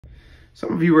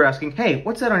Some of you were asking, hey,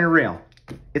 what's that on your rail?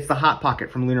 It's the Hot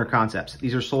Pocket from Lunar Concepts.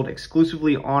 These are sold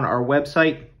exclusively on our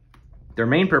website. Their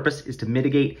main purpose is to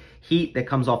mitigate heat that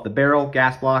comes off the barrel,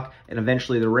 gas block, and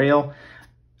eventually the rail.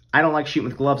 I don't like shooting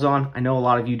with gloves on. I know a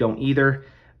lot of you don't either,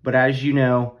 but as you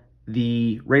know,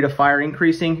 the rate of fire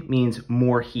increasing means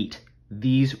more heat.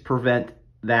 These prevent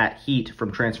that heat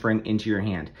from transferring into your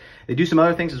hand. They do some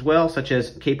other things as well, such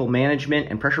as cable management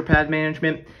and pressure pad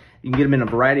management. You can get them in a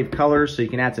variety of colors, so you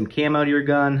can add some camo to your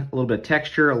gun, a little bit of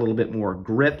texture, a little bit more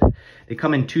grip. They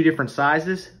come in 2 different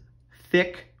sizes: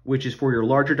 thick, which is for your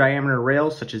larger diameter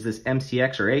rails, such as this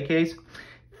MCX or AKs.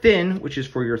 Thin, which is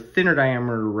for your thinner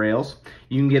diameter rails.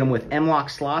 You can get them with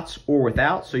M-LOK slots or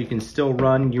without, so you can still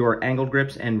run your angled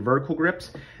grips and vertical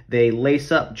grips. They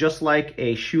lace up just like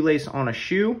a shoelace on a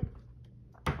shoe.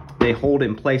 They hold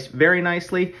in place very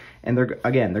nicely, and they're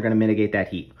going to mitigate that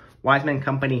heat.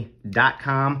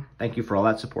 WisemanCompany.com. Thank you for all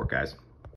that support, guys.